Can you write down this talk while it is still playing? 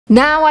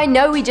Now I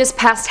know we just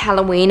passed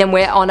Halloween and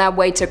we're on our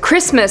way to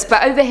Christmas,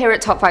 but over here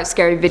at Top 5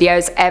 Scary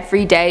Videos,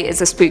 every day is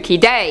a spooky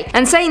day.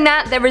 And saying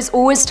that, there is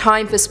always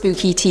time for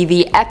spooky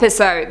TV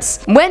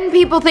episodes. When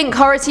people think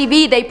horror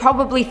TV, they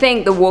probably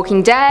think The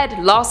Walking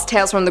Dead, Lost,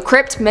 Tales from the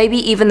Crypt, maybe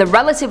even the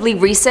relatively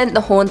recent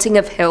The Haunting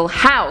of Hill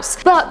House.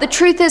 But the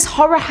truth is,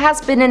 horror has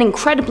been an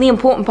incredibly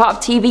important part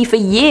of TV for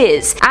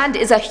years, and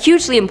is a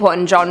hugely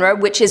important genre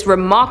which is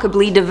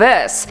remarkably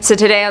diverse. So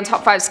today on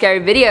Top 5 Scary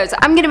Videos,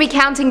 I'm going to be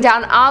counting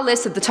down our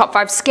list of the top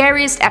 5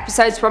 scariest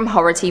episodes from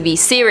horror TV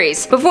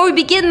series. Before we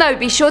begin though,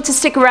 be sure to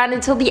stick around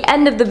until the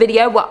end of the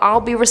video where I'll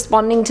be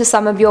responding to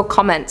some of your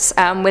comments.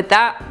 And with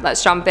that,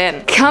 let's jump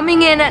in.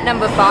 Coming in at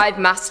number 5,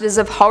 Masters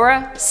of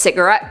Horror,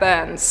 Cigarette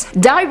Burns.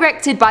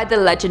 Directed by the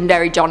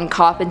legendary John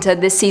Carpenter,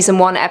 this season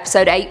 1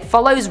 episode 8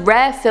 follows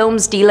rare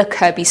films dealer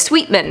Kirby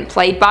Sweetman,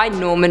 played by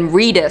Norman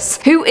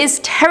Reedus, who is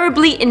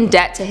terribly in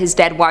debt to his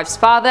dead wife's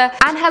father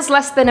and has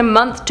less than a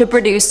month to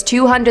produce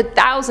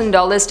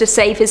 $200,000 to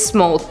save his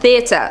small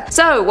theatre.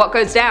 So what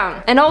goes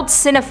down? An old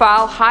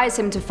cinephile hires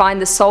him to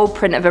find the sole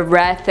print of a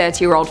rare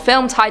 30-year-old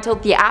film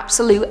titled The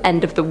Absolute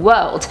End of the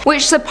World,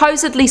 which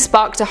supposedly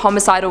sparked a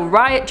homicidal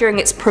riot during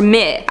its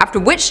premiere, after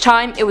which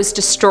time it was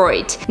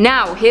destroyed.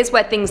 Now, here's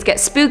where things get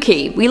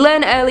spooky. We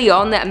learn early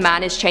on that a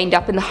man is chained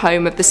up in the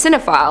home of the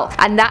cinephile,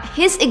 and that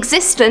his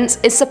existence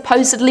is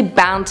supposedly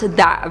bound to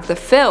that of the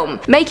film,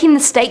 making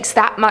the stakes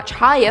that much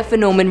higher for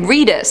Norman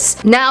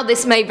Reedus. Now,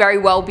 this may very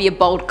well be a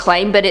bold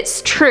claim, but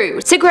it's true.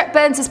 Cigarette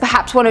Burns is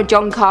perhaps one of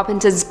John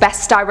Carpenter's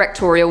best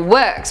directorial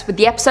works, with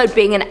the episode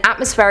being an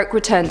atmospheric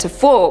return to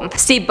form.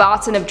 Steve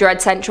Barton of Dread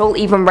Central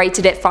even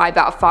rated it 5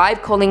 out of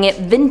 5, calling it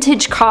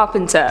vintage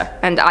Carpenter,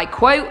 and I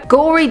quote,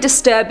 "gory,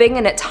 disturbing,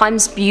 and at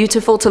times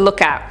beautiful to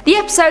look at." The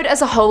episode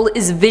as a whole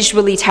is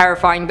visually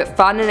terrifying but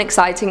fun and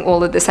exciting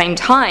all at the same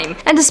time,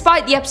 and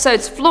despite the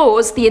episode's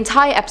flaws, the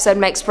entire episode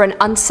makes for an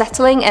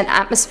unsettling and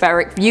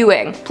atmospheric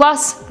viewing.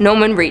 Plus,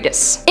 Norman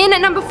Reedus. In at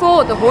number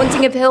 4, The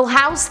Haunting of Hill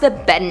House, The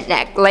Bent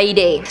Neck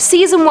Lady.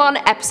 Season 1,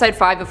 episode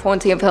 5 of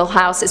Haunting of Hill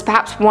House is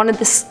perhaps one of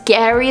the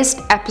scariest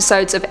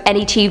episodes of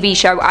any TV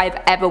show I've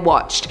ever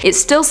watched. It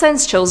still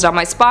sends chills down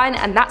my spine,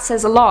 and that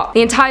says a lot.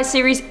 The entire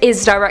series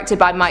is directed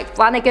by Mike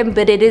Flanagan,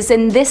 but it is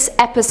in this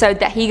episode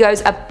that he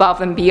goes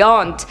above and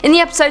beyond. In the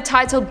episode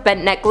titled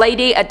Bent Neck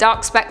Lady, a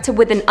dark spectre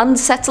with an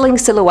unsettling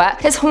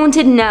silhouette has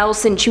haunted Nell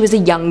since she was a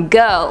young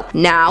girl.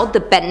 Now, the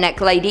Bent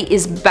Neck Lady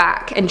is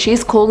back, and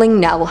she's calling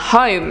Nell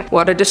home.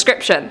 What a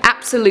description.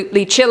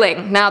 Absolutely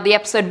chilling. Now, the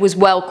episode was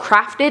well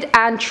crafted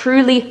and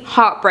truly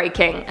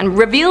heartbreaking, and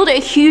revealed a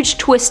huge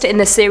twist in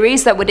the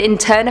series that would in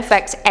turn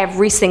affect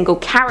every single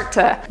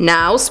character.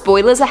 Now,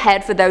 spoilers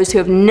ahead for those who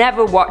have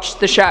never watched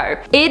the show.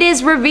 It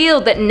is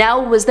revealed that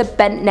Nell was the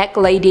Bent Neck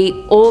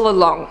Lady all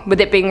along, with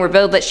it being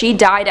revealed that she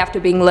died after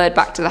being lured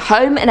back to the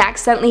home and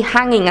accidentally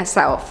hanging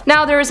herself.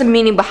 Now, there is a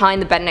meaning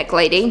behind the Bent Neck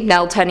Lady.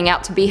 Nell turning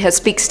out to be her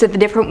speaks to the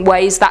different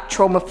ways that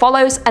trauma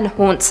follows and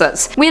haunts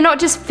us. We are not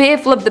just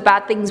fearful of the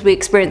bad things we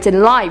experience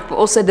in life, but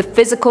also the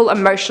physical,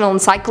 emotional,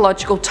 and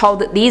psychological toll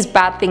that these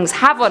bad things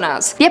have on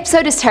us. The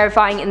episode is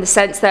terrifying in the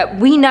sense that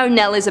we know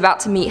Nell is about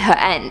to meet her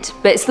end,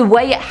 but it's the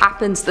way it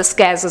happens that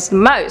scares us the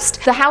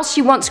most. The house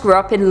she once grew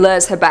up in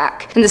lures her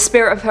back, and the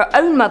spirit of her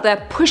own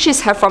mother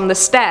pushes her from the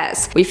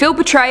stairs. We feel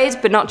betrayed,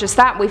 but not just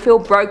that, we feel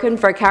broken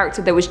for a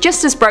character that was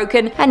just as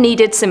broken and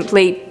needed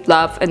simply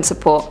love and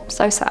support.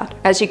 So sad.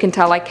 As you can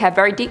tell, I care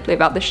very deeply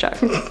about this show.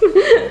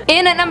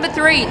 In at number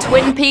 3,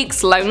 Twin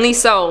Peaks Lonely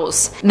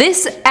Souls.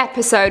 This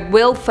episode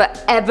will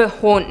forever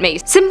haunt me,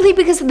 simply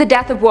because of the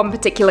death of one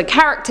particular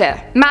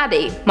character,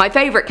 Maddie, my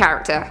favourite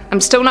character.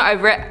 I'm still not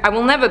over it, I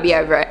will never be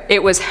over it.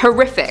 It was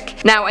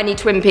horrific. Now, any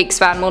Twin Peaks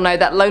fan will know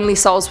that Lonely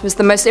Souls was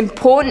the most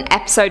important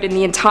episode in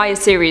the entire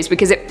series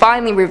because it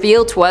finally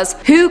revealed to us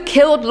who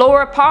killed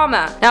Laura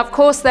Palmer. Now, of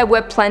course, there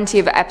were plenty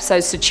of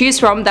episodes to choose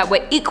from that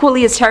were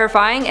equally as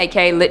terrifying,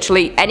 aka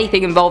literally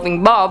anything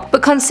involving Bob,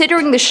 but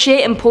considering the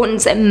sheer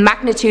importance and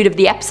magnitude of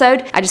the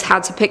episode, I just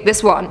had to pick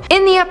this one.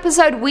 In the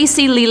episode, we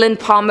see Leland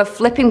Palmer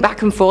flipping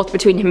back and forth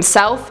between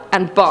himself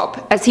and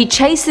Bob as he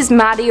chases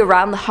Maddie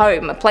around the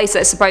home, a place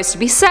that is supposed to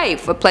be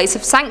safe, a place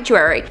of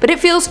sanctuary, but it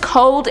feels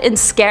cold and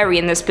scary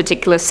in this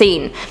particular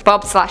scene.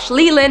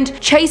 Bob/Leland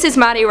chases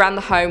Maddie around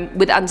the home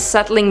with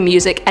unsettling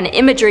music and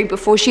imagery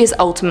before she is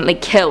ultimately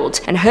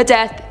killed, and her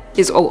death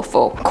is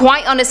awful.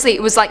 Quite honestly,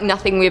 it was like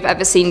nothing we've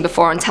ever seen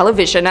before on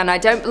television, and I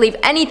don't believe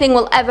anything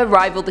will ever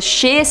rival the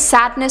sheer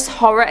sadness,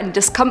 horror, and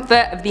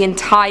discomfort of the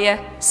entire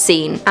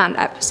scene and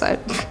episode.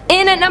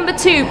 In at number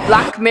 2,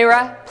 Black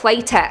Mirror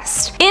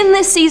Playtest. In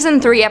this season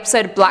 3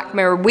 episode of Black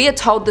Mirror, we are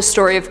told the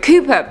story of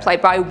Cooper,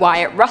 played by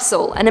Wyatt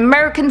Russell, an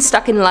American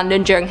stuck in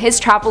London during his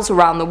travels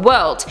around the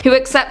world, who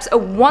accepts a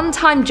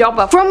one-time job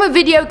offer from a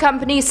video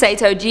company,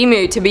 Sato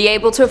Jimu, to be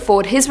able to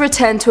afford his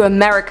return to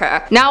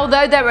America. Now,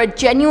 although there are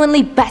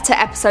genuinely better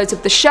episodes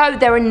of the show,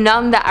 there are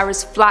none that are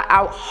as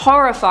flat-out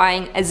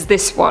horrifying as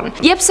this one.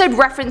 The episode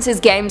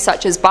references games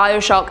such as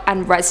BioShock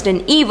and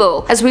Resident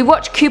Evil, as we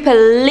watch Cooper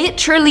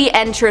literally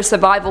enter a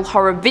survival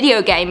horror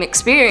video game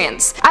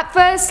experience. At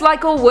At first,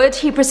 like all would,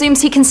 he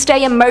presumes he can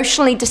stay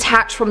emotionally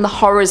detached from the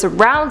horrors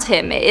around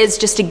him. It is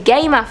just a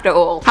game after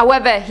all.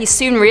 However, he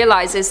soon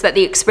realizes that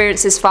the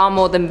experience is far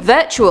more than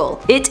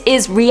virtual. It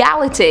is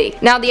reality.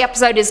 Now, the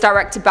episode is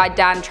directed by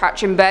Dan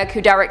Trachtenberg,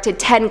 who directed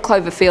 10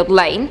 Cloverfield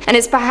Lane, and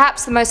is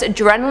perhaps the most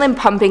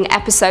adrenaline-pumping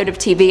episode of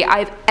TV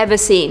I've ever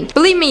seen.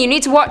 Believe me, you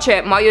need to watch it,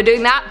 and while you're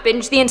doing that,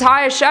 binge the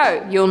entire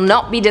show. You'll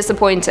not be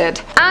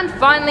disappointed. And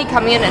finally,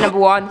 coming in at number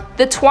 1,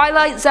 The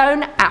Twilight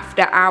Zone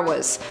After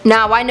Hours.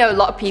 Now, I know a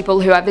lot of people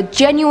who have a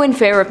genuine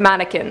fear of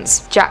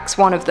mannequins. Jack's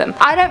one of them.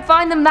 I don't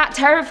find them that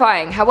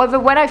terrifying. However,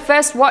 when I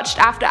first watched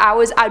After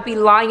Hours, I'd be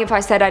lying if I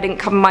said I didn't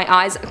cover my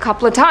eyes a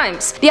couple of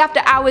times. The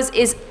After Hours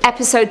is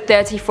episode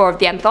 34 of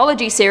the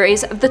anthology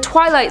series of The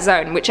Twilight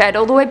Zone, which aired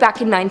all the way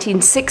back in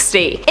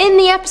 1960. In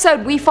the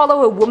episode, we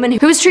follow a woman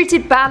who was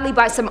treated badly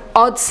by some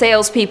odd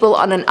salespeople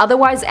on an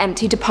otherwise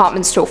empty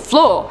department store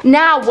floor.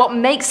 Now, what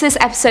makes this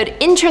episode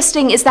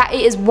interesting is that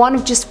it is one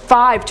of just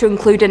 5 to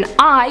include an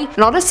eye,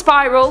 not a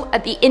spiral,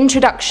 at the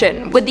introduction,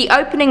 with the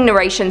opening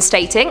narration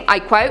stating, I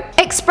quote,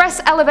 "Express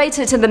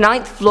elevator to the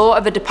 9th floor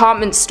of a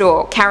department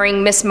store,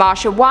 carrying Miss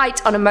Marsha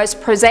White on a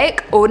most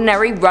prosaic,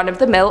 ordinary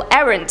run-of-the-mill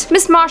errand.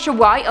 Miss Marsha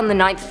White on the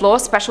 9th floor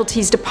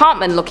specialties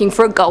department looking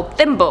for a gold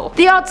thimble.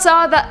 The odds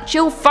are that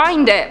she'll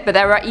find it, but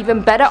there are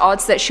even better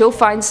odds that she'll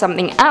find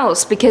something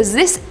else, because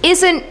this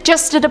isn't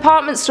just a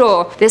department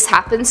store. This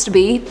happens to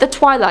be the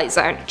Twilight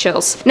Zone."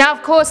 Chills. Now,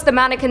 of course, the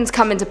mannequins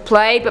come into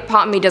play, but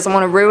part of me doesn't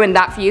want to ruin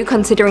that for you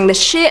considering the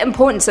sheer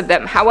importance of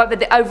them. However,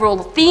 the overall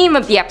theme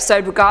of the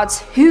episode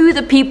regards who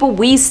the people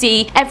we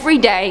see every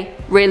day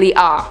really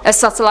are. A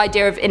subtle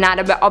idea of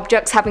inanimate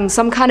objects having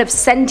some kind of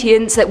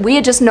sentience that we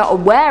are just not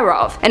aware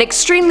of. An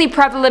extremely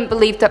prevalent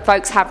belief that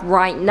folks have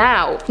right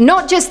now.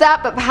 Not just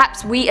that, but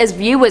perhaps we as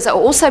viewers are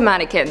also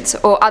mannequins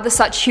or other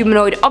such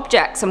humanoid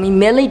objects and we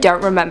merely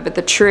don't remember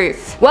the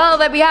truth. Well,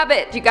 there we have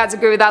it. Do you guys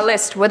agree with our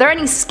list? Were there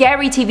any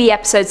scary TV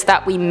episodes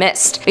that we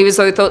missed? Leave us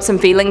all your thoughts and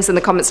feelings in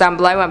the comments down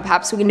below and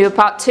perhaps we can do a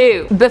part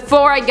 2.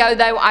 Before I go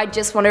though, I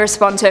just want to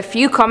respond to a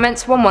few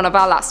comments from one of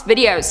our last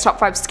videos. Top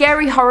 5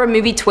 scary horror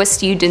movie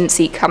twists you didn't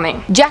see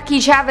coming. Jackie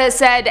Chavez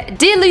said,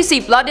 "Dear Lucy,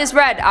 blood is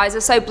red, eyes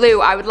are so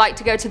blue, I would like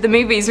to go to the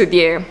movies with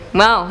you."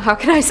 Well, how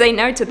can I say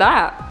no to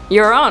that?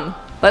 You're on.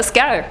 Let's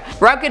go.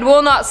 Rugged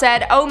Walnut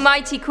said, "Oh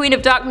mighty Queen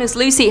of Darkness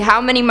Lucy, how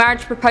many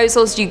marriage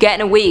proposals do you get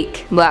in a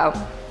week?"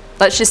 Well,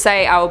 let's just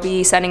say I will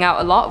be sending out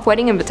a lot of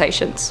wedding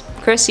invitations.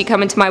 Chris, you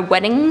coming to my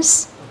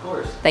weddings? Of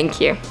course. Thank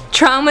you.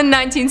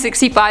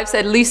 Trauma1965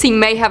 said, "Lucy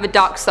may have a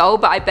dark soul,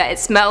 but I bet it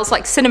smells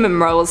like cinnamon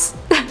rolls."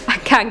 I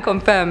can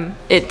confirm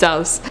it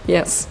does.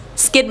 Yes.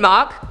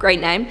 Skidmark, great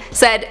name,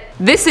 said,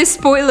 "This is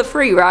spoiler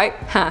free, right?"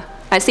 Huh.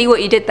 I see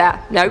what you did there.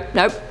 Nope,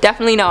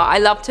 definitely not. I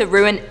love to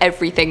ruin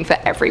everything for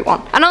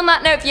everyone. And on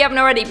that note, if you haven't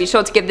already, be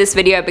sure to give this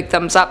video a big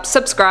thumbs up,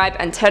 subscribe,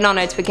 and turn on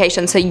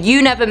notifications so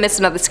you never miss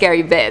another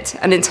scary vid.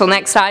 And until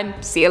next time,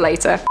 see you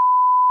later.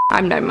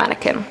 I'm no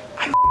mannequin.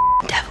 I'm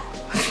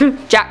devil.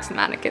 Jack's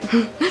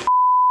mannequin.